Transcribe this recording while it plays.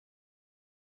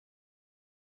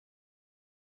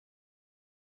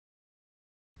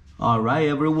Alright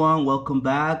everyone, welcome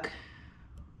back.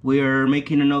 We're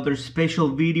making another special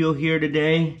video here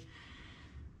today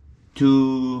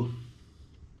to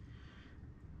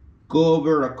go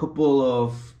over a couple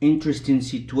of interesting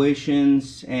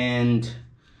situations, and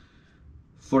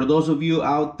for those of you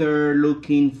out there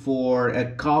looking for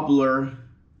a cobbler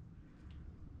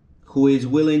who is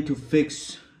willing to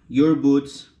fix your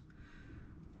boots,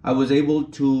 I was able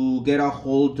to get a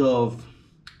hold of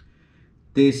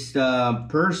this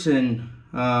person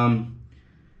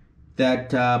that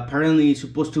apparently is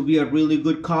supposed to be a really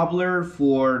good cobbler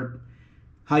for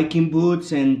hiking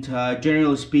boots and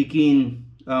generally speaking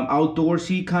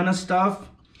outdoorsy kind of stuff.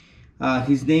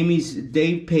 His name is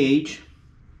Dave Page,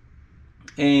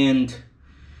 and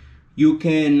you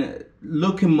can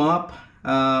look him up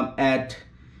at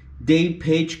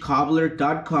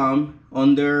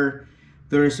davepagecobbler.com.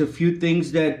 There's a few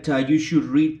things that you should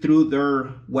read through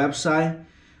their website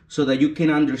so that you can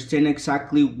understand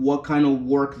exactly what kind of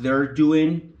work they're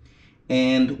doing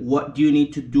and what you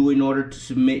need to do in order to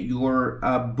submit your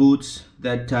boots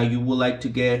that you would like to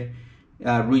get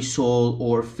resoled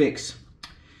or fixed.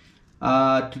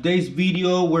 Today's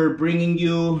video, we're bringing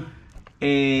you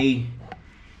a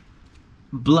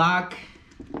black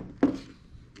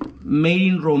made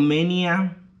in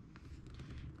Romania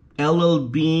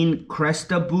LLbean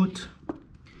Cresta boot.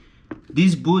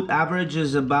 This boot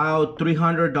averages about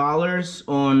 $300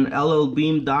 on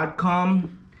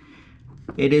LLbean.com.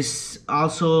 It is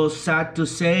also sad to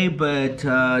say, but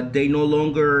they no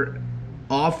longer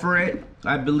offer it.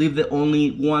 I believe the only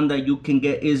one that you can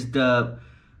get is the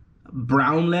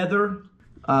brown leather.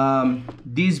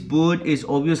 This boot is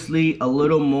obviously a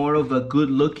little more of a good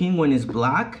looking when it's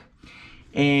black,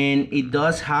 and it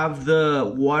does have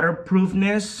the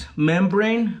waterproofness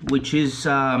membrane, which is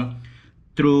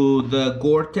through the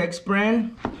Gore-Tex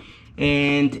brand,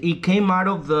 and it came out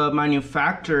of the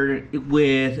manufacturer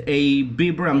with a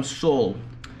Vibram sole.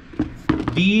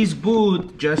 This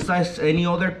boot, just as any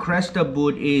other Cresta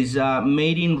boot, is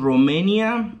made in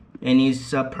Romania and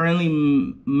is apparently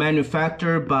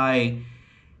manufactured by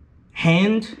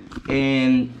hand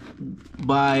and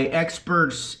by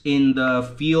experts in the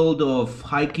field of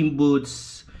hiking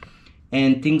boots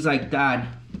and things like that.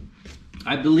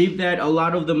 I believe that a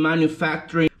lot of the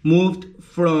manufacturing moved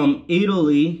from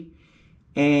Italy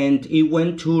and it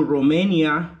went to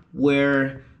Romania,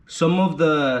 where some of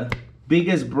the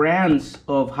biggest brands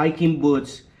of hiking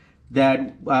boots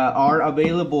that are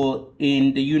available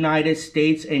in the United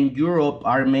States and Europe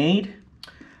are made.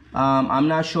 I'm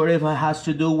not sure if it has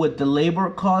to do with the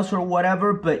labor costs or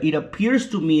whatever, but it appears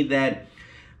to me that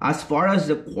as far as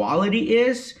the quality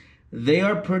is, they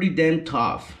are pretty damn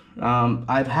tough.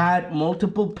 I've had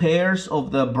multiple pairs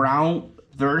of the brown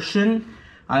version.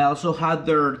 I also had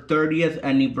their 30th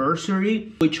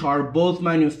anniversary, which are both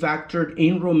manufactured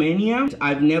in Romania.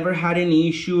 I've never had any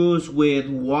issues with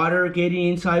water getting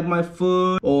inside my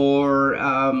foot, or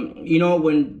you know,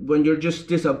 when you're just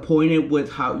disappointed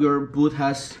with how your boot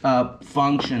has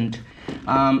functioned.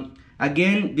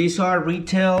 Again, these are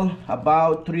retail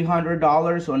about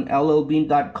 $300 on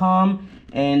LLbean.com,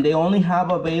 and they only have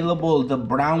available the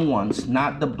brown ones,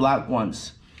 not the black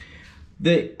ones.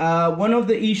 One of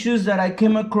the issues that I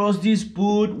came across this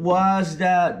boot was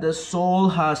that the sole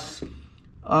has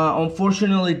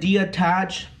unfortunately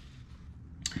detached.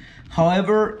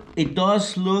 However, it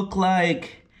does look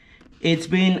like it's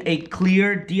been a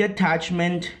clear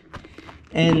detachment,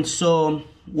 and so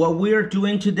what we are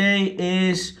doing today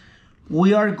is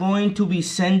we are going to be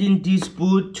sending this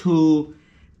boot to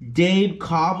Dave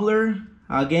Cobbler.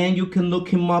 Again, you can look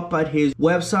him up at his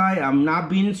website. I'm not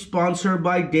being sponsored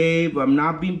by Dave. I'm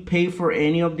not being paid for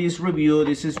any of this review.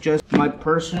 This is just my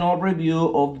personal review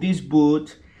of this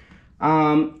boot.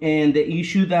 And the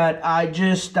issue that I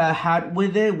just had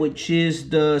with it, which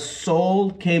is the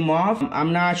sole came off.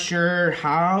 I'm not sure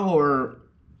how or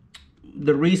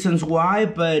the reasons why,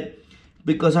 but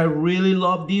because I really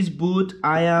love this boot,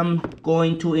 I am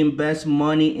going to invest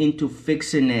money into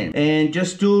fixing it. And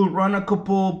just to run a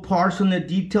couple parts on the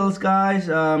details, guys,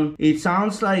 it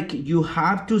sounds like you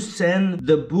have to send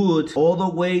the boot all the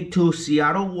way to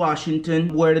Seattle,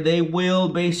 Washington, where they will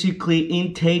basically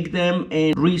intake them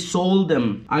and resole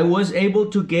them. I was able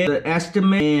to get the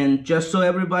estimate, and just so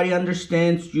everybody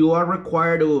understands, you are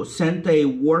required to send a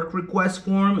work request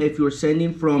form if you're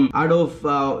sending from out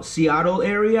of Seattle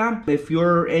area. If if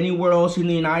you're anywhere else in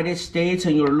the United States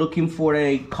and you're looking for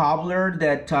a cobbler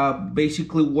that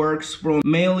basically works from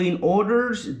mailing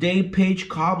orders,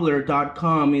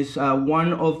 DavePageCobbler.com is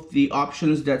one of the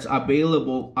options that's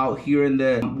available out here in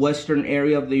the western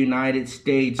area of the United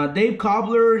States. Dave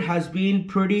Cobbler has been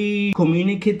pretty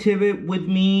communicative with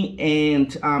me,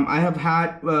 and I have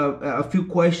had a few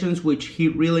questions which he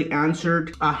really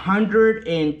answered.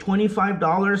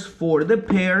 $125 for the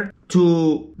pair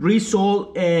to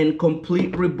resole and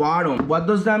complete rebottom. What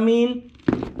does that mean?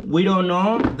 We don't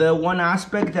know. The one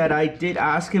aspect that I did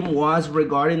ask him was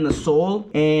regarding the sole,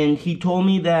 and he told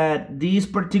me that this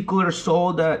particular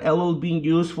sole that LLbean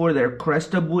used for their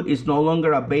Cresta boot is no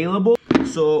longer available.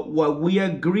 So what we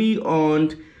agree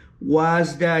on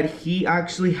was that he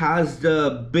actually has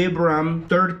the Vibram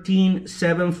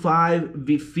 1375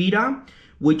 Vifida,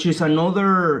 which is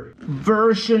another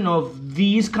version of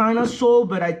these kind of sole,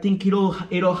 but I think it'll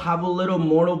have a little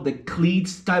more of the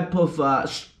cleats type of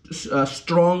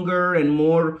stronger and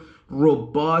more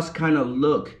robust kind of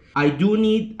look. I do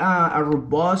need a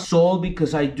robust sole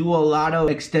because I do a lot of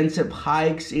extensive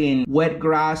hikes in wet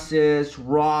grasses,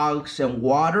 rocks, and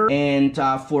water. And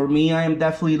for me, I am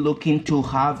definitely looking to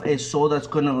have a sole that's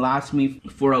gonna last me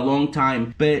for a long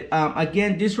time. But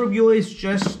again, this review is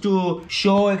just to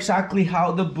show exactly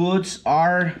how the boots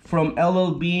are from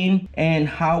LLbean and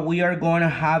how we are gonna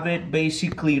have it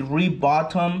basically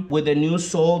rebottom with a new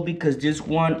sole, because this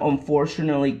one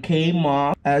unfortunately came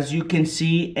off, as you can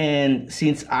see. And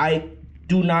since I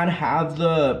do not have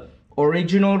the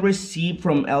original receipt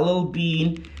from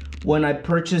LLbean when I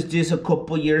purchased this a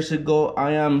couple years ago,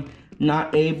 I am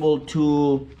not able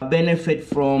to benefit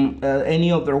from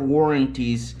any of their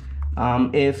warranties.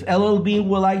 If LLbean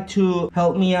would like to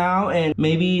help me out and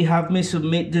maybe have me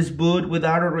submit this boot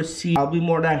without a receipt, I'll be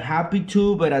more than happy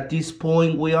to. But at this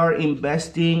point, we are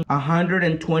investing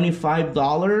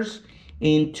 $125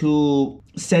 into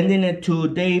sending it to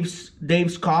Dave's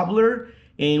Cobbler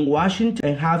in Washington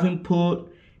and have him put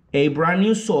a brand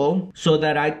new sole so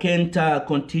that I can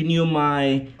continue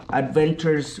my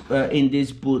adventures in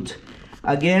this boot.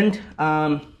 Again,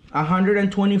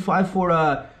 $125 for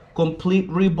a complete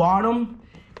rebottom,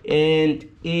 and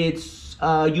it's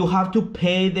you have to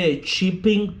pay the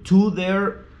shipping to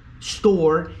their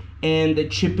store and the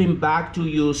shipping back to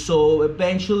you. So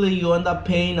eventually you end up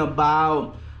paying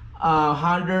about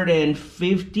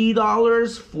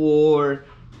 $150 for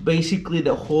basically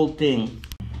the whole thing.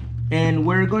 And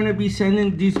we're going to be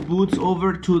sending these boots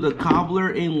over to the Cobbler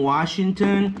in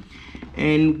Washington,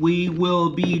 and we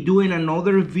will be doing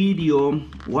another video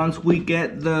once we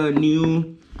get the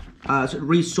new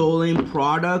resoling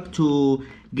product to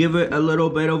give it a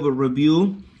little bit of a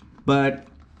review. But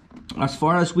as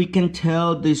far as we can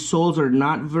tell, these soles are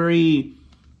not very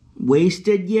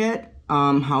wasted yet.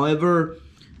 However,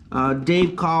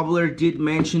 Dave Cobbler did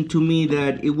mention to me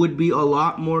that it would be a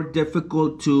lot more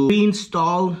difficult to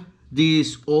reinstall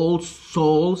these old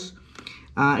soles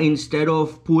instead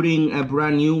of putting a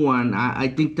brand new one. I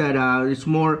think that it's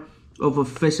more of a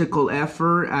physical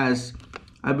effort, as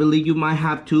I believe you might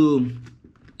have to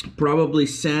probably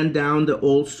sand down the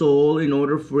old sole in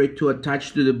order for it to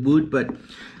attach to the boot. But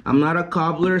I'm not a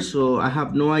cobbler, so I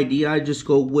have no idea. I just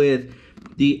go with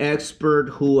the expert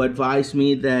who advised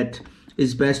me that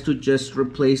it's best to just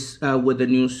replace with a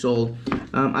new sole.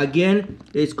 Again,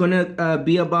 it's gonna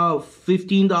be about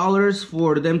 $15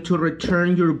 for them to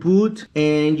return your boot,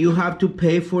 and you have to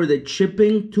pay for the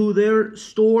shipping to their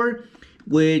store,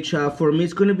 which for me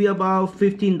it's gonna be about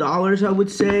 $15, I would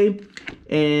say.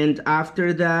 And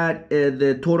after that,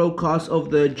 the total cost of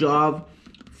the job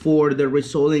for the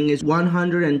resoling is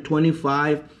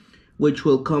 $125, which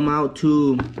will come out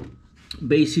to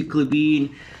basically being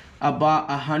about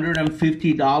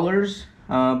 $150,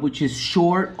 which is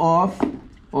short off,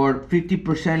 or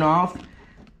 50% off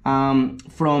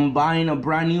from buying a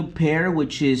brand new pair,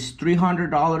 which is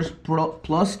 $300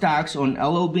 plus tax on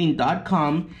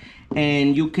LLbean.com.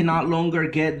 And you can no longer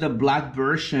get the black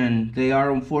version. They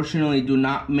are unfortunately do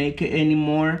not make it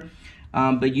anymore.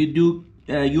 But you do,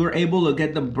 you're able to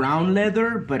get the brown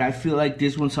leather, but I feel like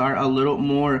these ones are a little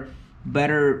more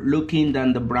better looking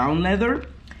than the brown leather.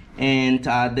 And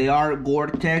they are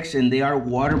Gore-Tex and they are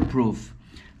waterproof.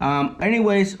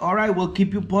 Anyways, all right, we'll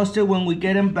keep you posted when we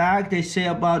get them back. They say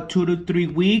about 2 to 3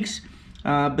 weeks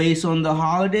based on the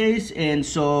holidays. And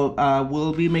so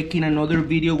we'll be making another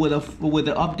video with an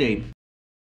update.